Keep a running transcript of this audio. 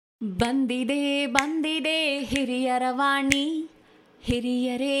ಬಂದಿದೆ ಬಂದಿದೆ ಹಿರಿಯರ ವಾಣಿ,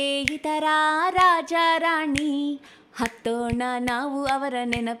 ಹಿರಿಯರೇ ಇತರ ರಾಜ ರಾಣಿ, ಹತ್ತೋಣ ನಾವು ಅವರ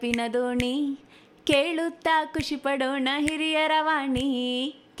ನೆನಪಿನ ದೋಣಿ, ಕೇಳುತ್ತಾ ಖುಷಿ ಪಡೋಣ ಹಿರಿಯರ ವಾಣಿ,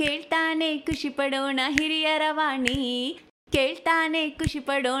 ಕೇಳ್ತಾನೆ ಖುಷಿ ಪಡೋಣ ಹಿರಿಯರ ವಾಣಿ, ಕೇಳ್ತಾನೆ ಖುಷಿ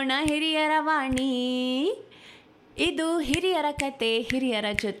ಪಡೋಣ ಹಿರಿಯರ ವಾಣಿ. ಇದು ಹಿರಿಯರ ಕತೆ ಹಿರಿಯರ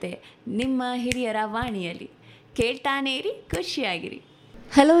ಜೊತೆ ನಿಮ್ಮ ಹಿರಿಯರ ವಾಣಿಯಲ್ಲಿ. ಕೇಳ್ತಾನೆ ಇರಿ, ಖುಷಿಯಾಗಿರಿ.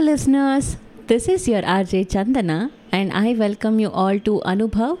 Hello listeners, this is your RJ Chandana and I welcome you all to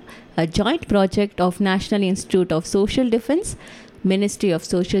Anubhav, a joint project of National Institute of Social Defence, Ministry of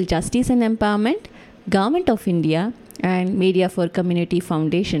Social Justice and Empowerment, Government of India and Media for Community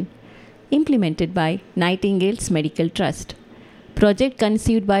Foundation, implemented by Nightingale's Medical Trust. Project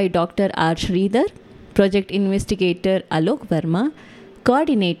conceived by Dr. R. Sridhar, Project Investigator Alok Verma,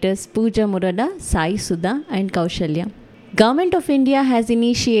 Coordinators Pooja Murada, Sai Sudha and Kaushalya. Government of India has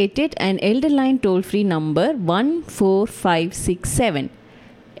initiated an elder line toll-free number 14567.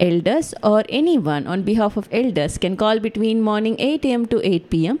 Elders or anyone on behalf of elders can call between morning 8 am to 8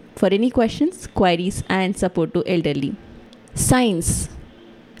 pm for any questions, queries and support to elderly. Science,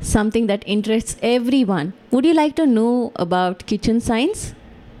 something that interests everyone. Would you like to know about kitchen science?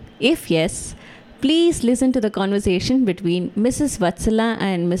 If yes, please listen to the conversation between Mrs. Vatsala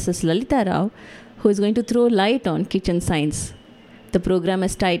and Mrs. Lalita Rao, who is going to throw light on kitchen science. The program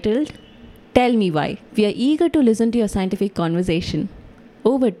is titled Tell Me Why. We are eager to listen to your scientific conversation.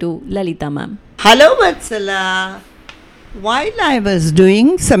 Over to Lalita ma'am. Hello Vatsala. While I was doing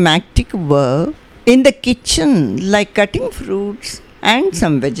some active work in the kitchen, like cutting fruits and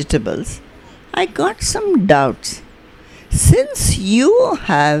some vegetables, I got some doubts. Since you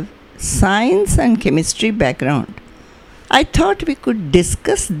have science and chemistry background, I thought we could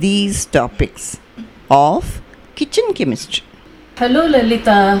discuss these topics of kitchen chemistry. Hello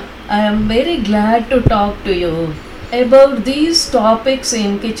Lalita, I am very glad to talk to you about these topics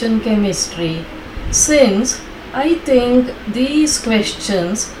in kitchen chemistry, since I think these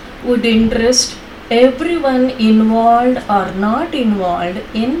questions would interest everyone involved or not involved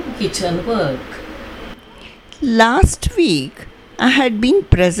in kitchen work. Last week, I had been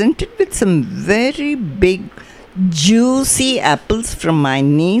presented with some very big juicy apples from my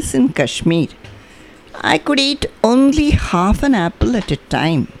niece in Kashmir. I could eat only half an apple at a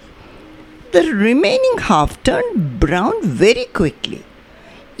time. The remaining half turned brown very quickly,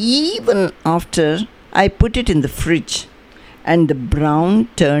 even after I put it in the fridge, and the brown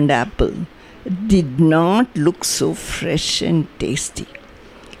turned apple did not look so fresh and tasty.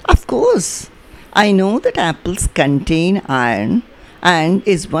 Of course, I know that apples contain iron and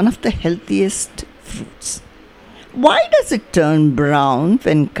is one of the healthiest fruits. Why does it turn brown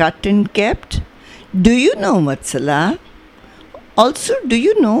when cut and kept? Do you know, Vatsala? Also, do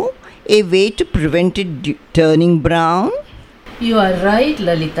you know a way to prevent it turning brown? You are right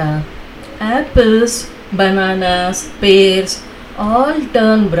Lalita. Apples, bananas, pears all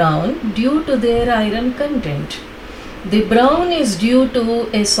turn brown due to their iron content. The brown is due to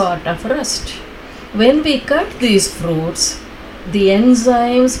a sort of rust. When we cut these fruits, the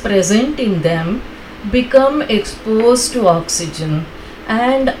enzymes present in them become exposed to oxygen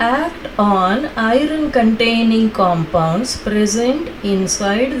and act on iron containing compounds present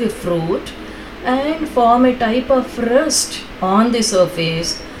inside the fruit and form a type of rust on the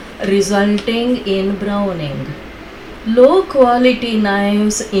surface, resulting in browning. Low quality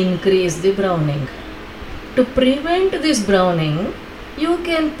knives increase the browning. To prevent this browning, you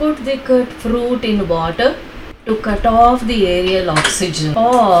can put the cut fruit in water to cut off the aerial oxygen,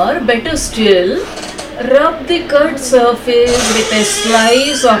 or better still, rub the cut surface with a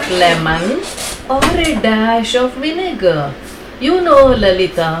slice of lemon or a dash of vinegar. You know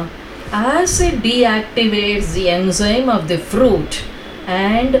Lalita, acid deactivates the enzyme of the fruit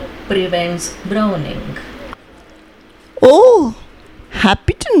and prevents browning. Oh,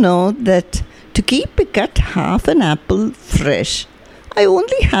 happy to know that to keep a cut half an apple fresh, I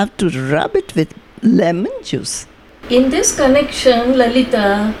only have to rub it with lemon juice. In this connection,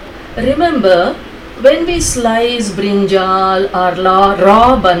 Lalita, remember when we slice brinjal or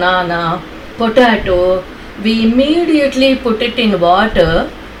raw banana, potato, we immediately put it in water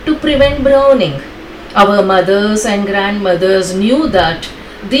to prevent browning. Our mothers and grandmothers knew that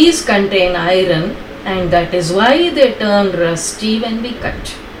these contain iron, and that is why they turn rusty when we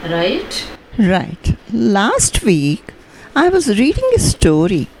cut, right? Right. Last week, I was reading a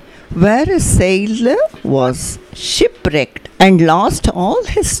story where a sailor was shipwrecked and lost all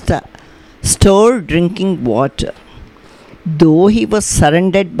his stored drinking water. Though he was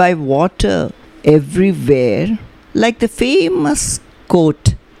surrounded by water everywhere, like the famous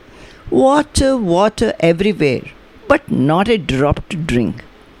quote, Water, water everywhere, but not a drop to drink.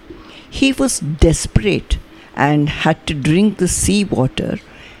 He was desperate and had to drink the sea water,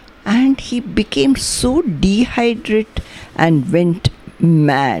 and he became so dehydrated and went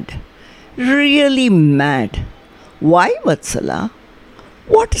mad. Really mad. Why, Vatsala?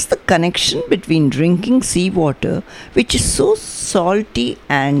 What is the connection between drinking seawater, which is so salty,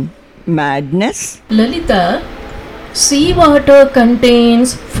 and madness? Lalita, seawater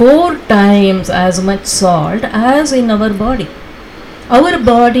contains 4 times as much salt as in our body. Our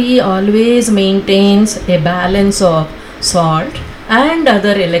body always maintains a balance of salt and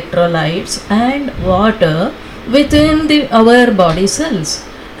other electrolytes and water within our body cells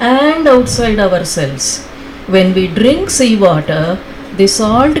and outside our cells. When we drink seawater, the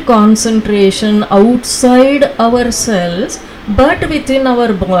salt concentration outside our cells but within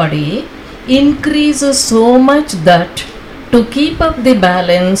our body increases so much that to keep up the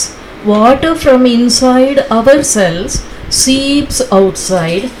balance, water from inside our cells seeps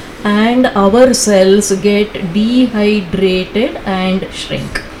outside and our cells get dehydrated and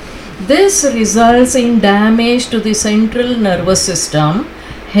shrink. This results in damage to the central nervous system,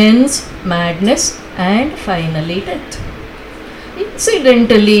 hence madness and finally death.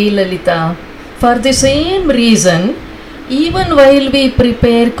 Incidentally, Lalita, for the same reason, even while we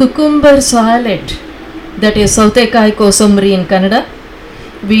prepare cucumber salad, that is Sautekai Kosamri in Kannada,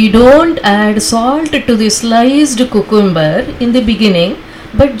 we don't add salt to the sliced cucumber in the beginning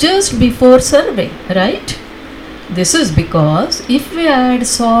but just before serving, right? This is because if we add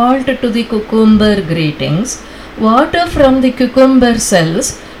salt to the cucumber gratings, water from the cucumber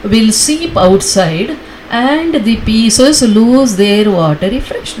cells will seep outside and the pieces lose their watery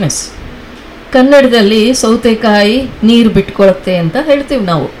freshness. ಕನ್ನಡದಲ್ಲಿ ಸೌತೆಕಾಯಿ ನೀರು ಬಿಟ್ಕೊಳುತ್ತೆ ಅಂತ ಹೇಳ್ತೀವಿ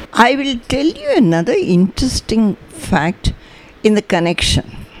ನಾವು. I will tell you another interesting fact in the connection.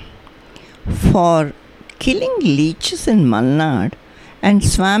 For killing leeches in Malnad and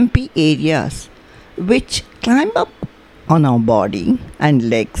swampy areas which climb up on our body and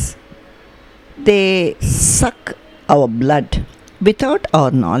legs, they suck our blood without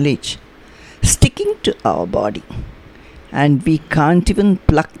our knowledge, sticking to our body, and we can't even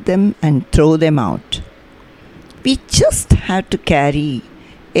pluck them and throw them out. We just have to carry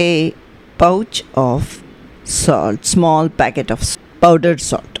a pouch of salt, small packet of powdered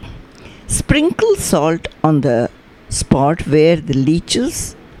salt. Sprinkle salt on the spot where the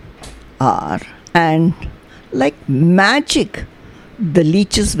leeches are, and like magic, the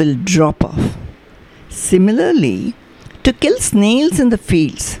leeches will drop off. Similarly, to kill snails in the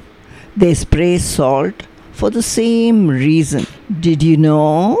fields, they spray salt for the same reason. Did you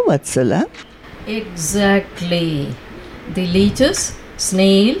know, Vatsala? Exactly. The leeches,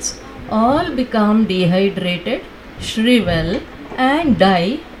 snails all become dehydrated, shrivel and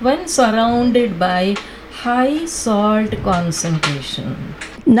die when surrounded by high salt concentration.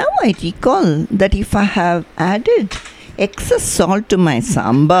 Now I recall that if I have added excess salt to my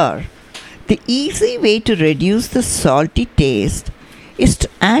sambar, the easy way to reduce the salty taste is to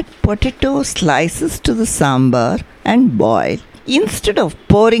add potato slices to the sambar and boil instead of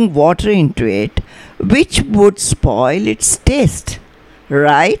pouring water into it, which would spoil its taste.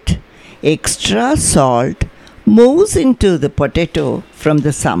 Right? Extra salt moves into the potato from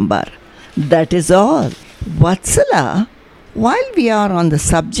the sambar. That is all. Vatsala, while we are on the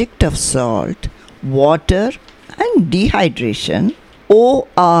subject of salt, water and dehydration,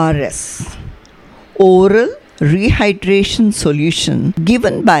 ORS, oral rehydration solution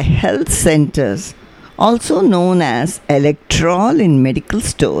given by health centers, also known as Electrol in medical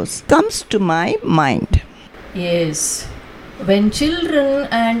stores, comes to my mind. Yes. When children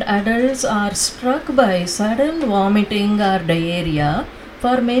and adults are struck by sudden vomiting or diarrhea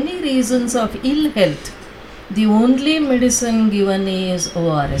for many reasons of ill health, the only medicine given is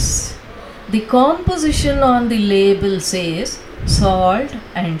ORS. The composition on the label says salt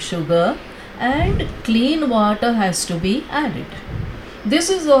and sugar and clean water has to be added. This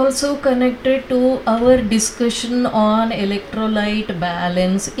is also connected to our discussion on electrolyte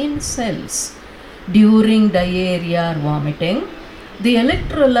balance in cells. During diarrhea or vomiting, the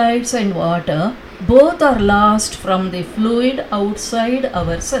electrolytes and water both are lost from the fluid outside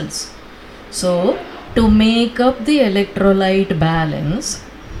our cells. So, to make up the electrolyte balance,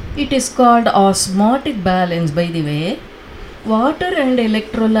 it is called osmotic balance by the way, water and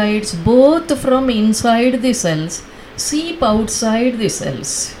electrolytes both from inside the cells seep outside the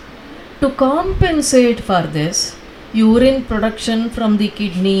cells. To compensate for this, urine production from the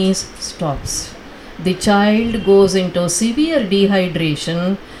kidneys stops. The child goes into severe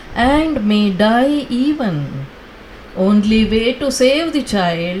dehydration and may die even. Only way to save the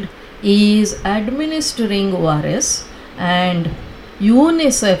child is administering ORS, and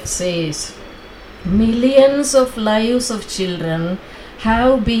UNICEF says millions of lives of children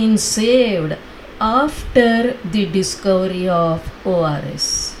have been saved after the discovery of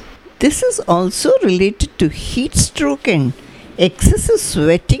ORS. This is also related to heat stroke and excessive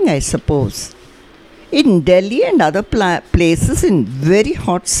sweating, I suppose. In Delhi and other places in very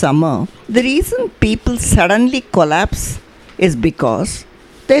hot summer, the reason people suddenly collapse is because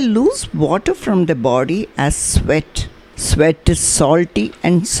they lose water from the body as sweat. Sweat is salty,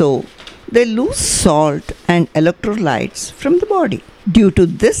 and so they lose salt and electrolytes from the body. Due to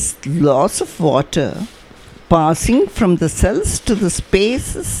this loss of water passing from the cells to the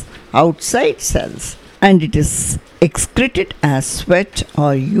spaces outside cells, and it is excreted as sweat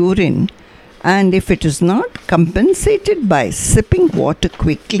or urine, and if it is not compensated by sipping water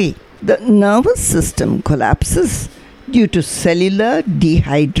quickly, the nervous system collapses due to cellular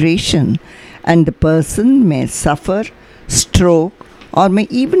dehydration, and the person may suffer stroke or may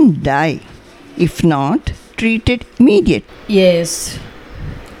even die if not treated immediately. Yes,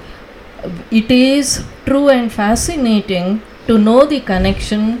 it is true and fascinating to know the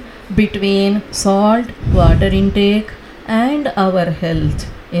connection between salt water intake and our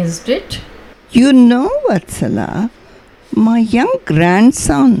health, isn't it? You know, Vatsala, my young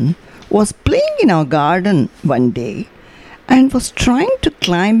grandson was playing in our garden one day and was trying to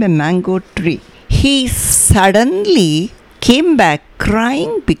climb a mango tree. He suddenly came back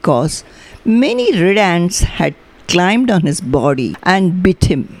crying because many red ants had climbed on his body and bit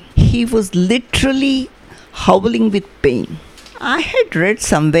him. He was literally howling with pain. I had read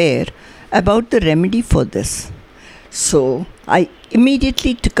somewhere about the remedy for this. So I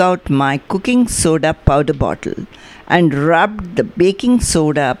immediately took out my cooking soda powder bottle and rubbed the baking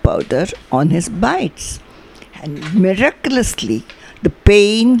soda powder on his bites. And miraculously, the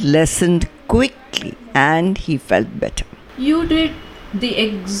pain lessened quickly and he felt better. You did the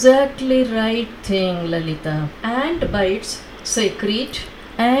exactly right thing, Lalita. Ant bites secrete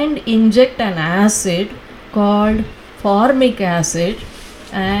and inject an acid called formic acid,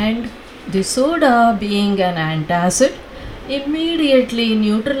 and the soda, being an antacid, immediately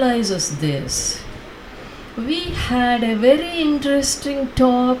neutralizes this. We had a very interesting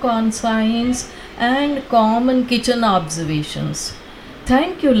talk on science and common kitchen observations.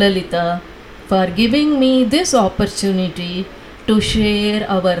 Thank you, Lalita, for giving me this opportunity to share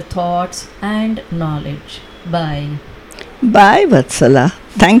our thoughts and knowledge. Bye. Bye, Vatsala.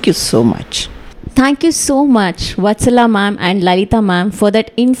 Thank you so much. Thank you so much, Vatsala ma'am and Lalita ma'am, for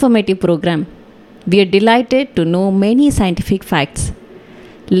that informative program. We are delighted to know many scientific facts.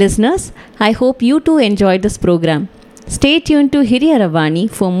 Listeners, I hope you too enjoyed this program. Stay tuned to Hiriyaravani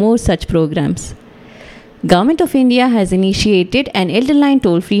for more such programs. Government of India has initiated an elder line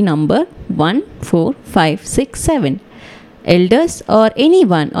toll-free number 14567. Elders or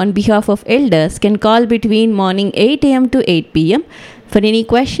anyone on behalf of elders can call between morning 8 am to 8 pm for any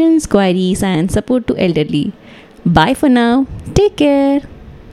questions, queries and support to elderly. Bye for now. Take care.